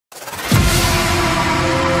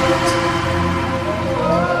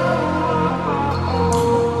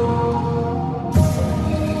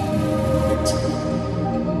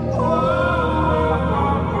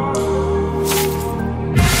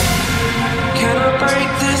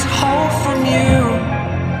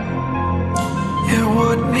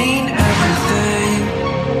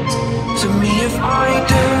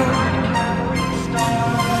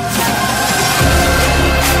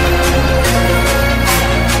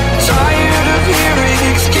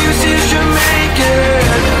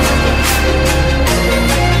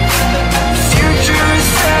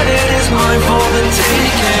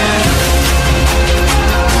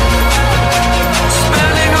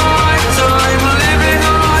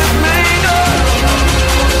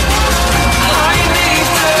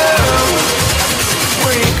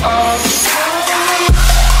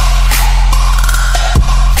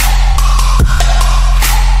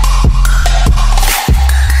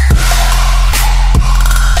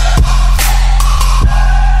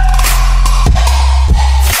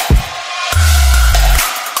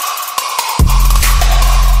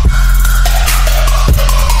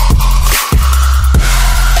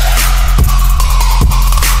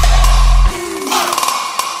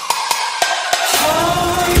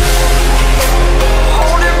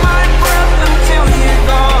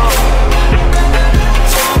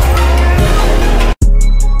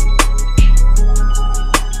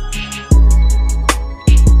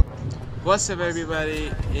What's up, everybody?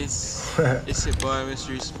 It's your boy,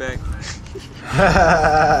 Mr. Respect.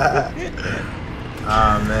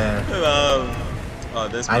 Oh man. Oh,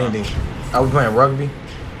 this. I need to. Are we playing rugby?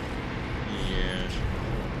 Yeah.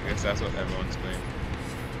 I guess that's what everyone's playing.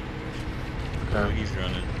 Okay. Oh, he's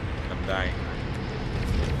running. I'm dying.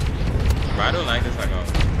 But I don't like this account.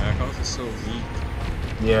 My account is so weak.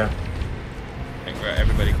 Yeah. Like where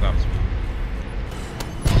everybody claps me.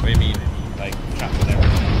 What do you mean? Like chat with everyone?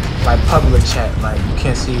 Like public chat, like you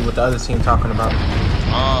can't see what the other team talking about.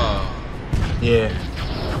 Oh. Yeah.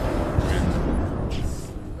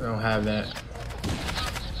 I don't have that.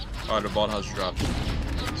 Oh, the ball has dropped. So,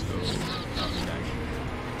 I'm dying.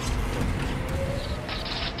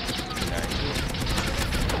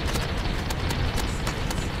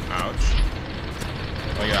 Ouch.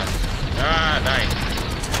 Oh yeah. Ah, dying.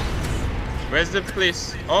 Where's the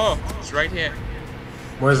police? Oh, it's right here.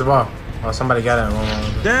 Where's the ball? Oh, somebody got it.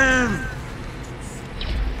 Damn!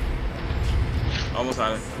 Almost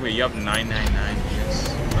out of. Wait, you have 999 years.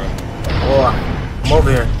 Oh, I'm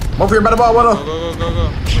over here. I'm over here by the ball. Go, go, go, go,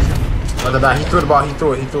 go. He threw the ball. He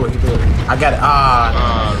threw it. I got it.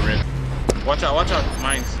 Ah, rip. Watch out,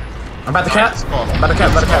 mines. I'm about to cap. About to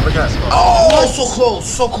cap. Oh,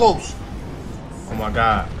 so close. Oh my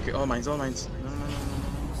god. Okay, all mines. No.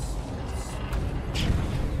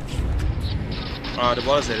 Ah, the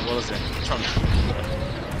ball is there. Trump.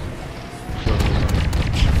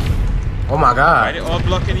 Oh my god. Why they all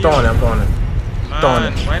blocking you? I'm throwing it.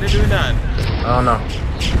 Man, why they doing that? I don't know.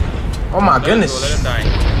 Oh my goodness. Let him die.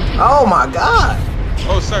 Oh my god.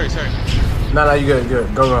 Oh, sorry. No, you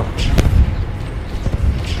good. Go.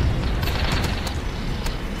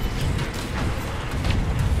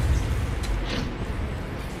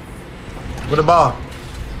 With the ball.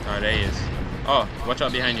 Oh, there he is. Oh, watch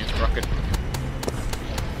out behind you. Rocket.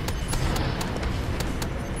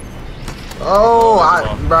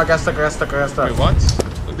 Oh, bro, I got stuck. Wait, what?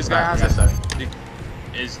 Look, this guy has it.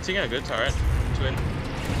 Is Tinga a good turret? Twin?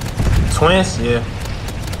 Twins? Yeah.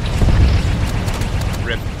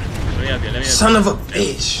 Rip. Let me have you. Son of a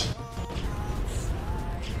bitch.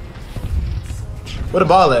 Where the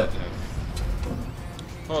ball at?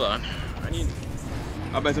 Hold on.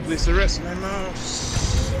 I better place the rest of my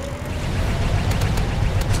mouse.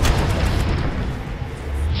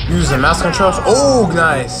 Using mouse controls? Oh,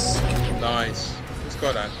 nice. Nice. Let's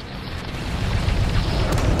go that.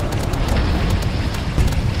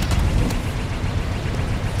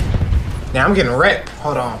 Yeah, I'm getting wrecked.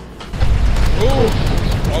 Hold on. Ooh.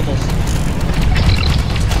 Almost.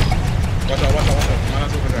 Watch out.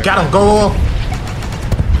 Mana's over there. Got him.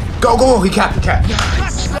 Go. He capped. He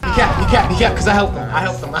capped, because I helped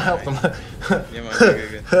him. Yeah, man.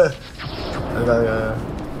 Good.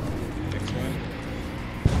 Next one.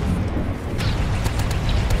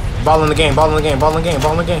 Ball in the game.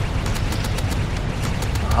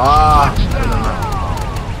 Ah.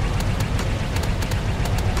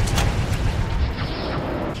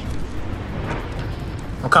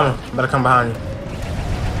 I'm coming. Better come behind you.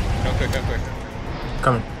 Come quick.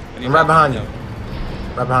 Coming. I'm right behind you.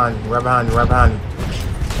 Right behind you.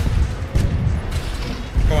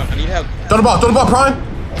 Come on, I need help. Throw the ball, Prime.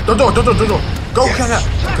 Don't. Go, yes. catch up.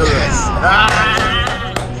 Good.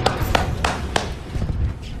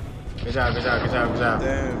 Good job.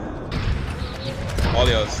 Damn. All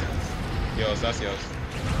yours. That's yours.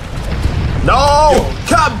 No! Yo.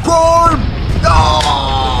 Cap board! No!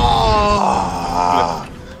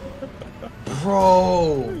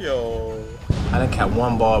 Bro. Yo. I done cap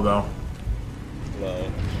one ball, bro.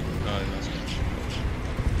 Low. No.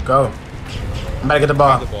 Go. I'm about to get the ball.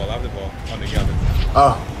 I have the ball. On the other.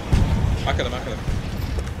 Oh. I kill him.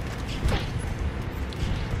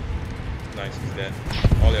 Nice, he's dead.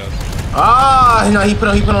 All yours. Ah, no, he put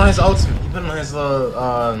on his ultimate. He put on his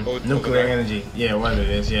little nuclear energy. Yeah, whatever it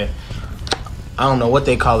is, yeah. I don't know what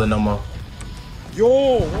they call it no more.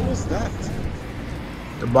 Yo, what was that?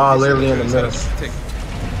 The ball literally in the middle. They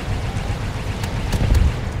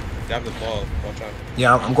have the ball. Watch out.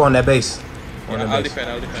 Yeah, I'm going that base. Yeah, I'll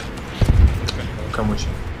defend. Come with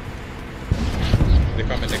you. They're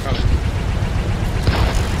coming.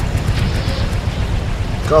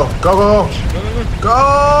 Go. No. Go!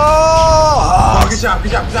 Oh, good job.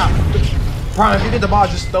 Prime, if you get the ball,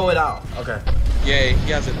 just throw it out. Okay. Yeah,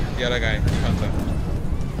 he has it. The other guy. He comes up.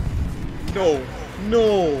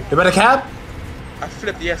 No. You better cap? I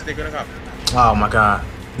flipped. Yes, they're gonna come. Oh my god.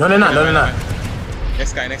 No, they're not.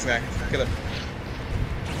 Next guy. Kill him.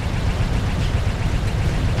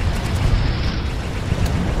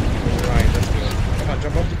 Alright, let's go. Come on,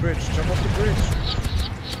 jump off the bridge.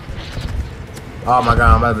 Oh my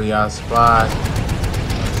god, I'm about to be out of supply.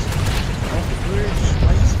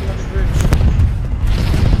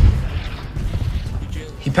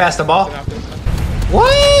 He passed the ball? After.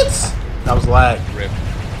 What? That was lag. Rip.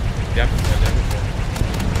 Yep.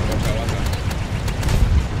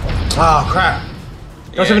 Oh crap.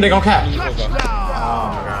 Don't tell me they gonna cap. Over. Oh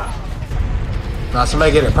my god. Nah,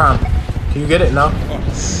 somebody get it, Prime. Can you get it? No?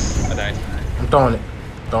 Oh, I died. I'm throwing it.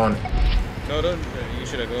 Throwing it. No, don't. You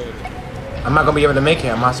should have go with it. I'm not gonna be able to make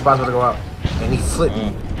it. My spot's about to go out. And he flipped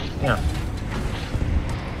me. Yeah.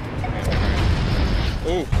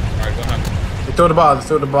 Oh, alright, go ahead. They threw the ball. They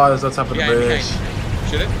threw the ball that's on top of the bridge.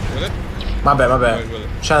 Should it? Will it? My bad, my bad. Will it?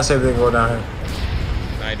 Trying to see if they can go down here.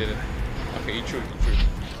 Nah, I didn't. Okay, you shoot.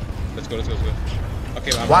 Let's go.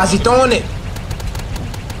 Okay, why is he throwing it?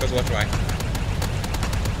 Because watch why.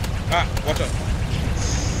 Ah, watch out.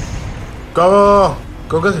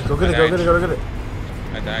 Go get it. Go get it.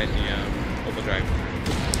 I died in the overdrive.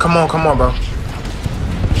 Come on, bro.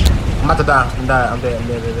 I'm about to die. I'm dead.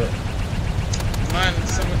 Man,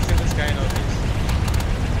 someone send this guy in our base.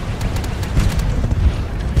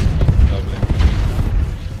 Lovely.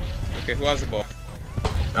 Okay, who has the ball?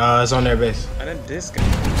 It's on their base. And then this guy.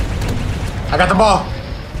 I got the ball.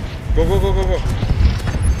 Go.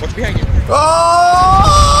 What's behind you? Oh,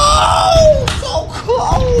 so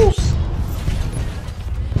close.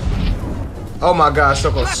 Oh my god,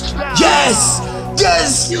 so close. Yes.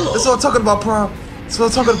 That's what I'm talking about, Prom. That's what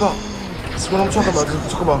I'm talking about.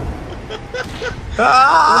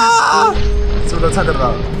 Ah! That's what I'm talking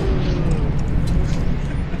about.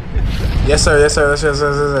 Yes, sir.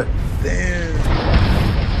 Damn.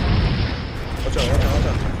 Watch out.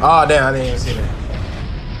 Oh, damn, I didn't even see that.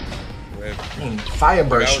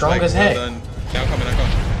 Firebird, strong as heck. Now I'm coming.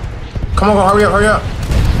 Come on, hurry up.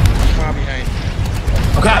 Far behind.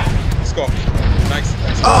 Okay. Score. Nice.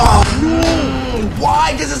 Oh,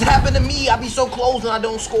 why does this happen to me? I be so close and I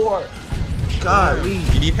don't score. God,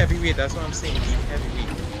 you need heavyweight. That's what I'm saying. You need heavyweight.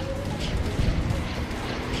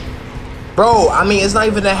 Bro, I mean, it's not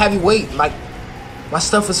even that heavyweight. Like, my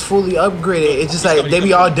stuff is fully upgraded. It's just like they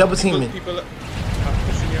be all double teaming. People are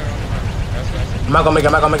pushing you around the map. That's what I said. I'm not gonna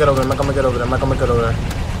make it over there.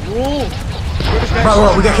 Whoa!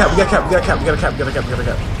 Bro, we got cap.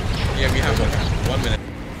 Yeah, we have 1 minute.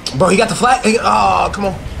 Bro, he got the flag. Oh, come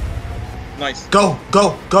on. Nice. Go.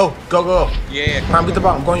 Yeah. Prime, get the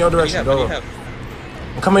ball. I'm going your direction. Go. Help.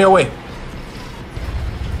 I'm coming your way.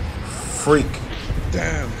 Freak.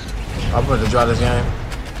 Damn. I'm going to draw this game.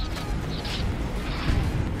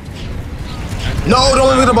 No, don't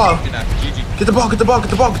leave me the ball. Get the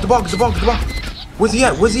ball. Where's he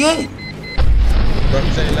at? Bro, he's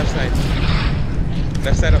on your left side.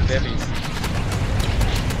 Left side up there, please.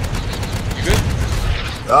 You good?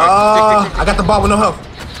 I got the ball with no health.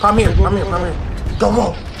 Prime here.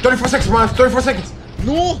 Go. 34 seconds, Ryan. 34 seconds.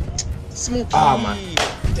 No! Smokey! Oh, my.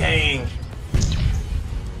 Dang.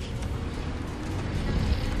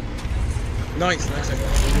 Nice.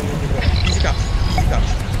 Easy caps.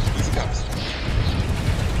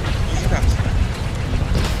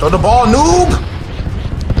 Throw the ball, noob.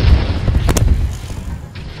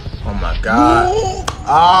 Oh, my God. No!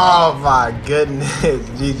 Oh, my goodness.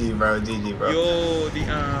 GG, bro. Yo, the,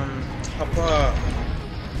 Papa.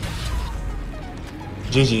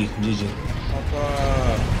 GG. Papa.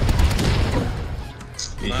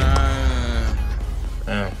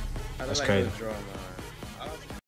 Man, that's crazy. Draw, man.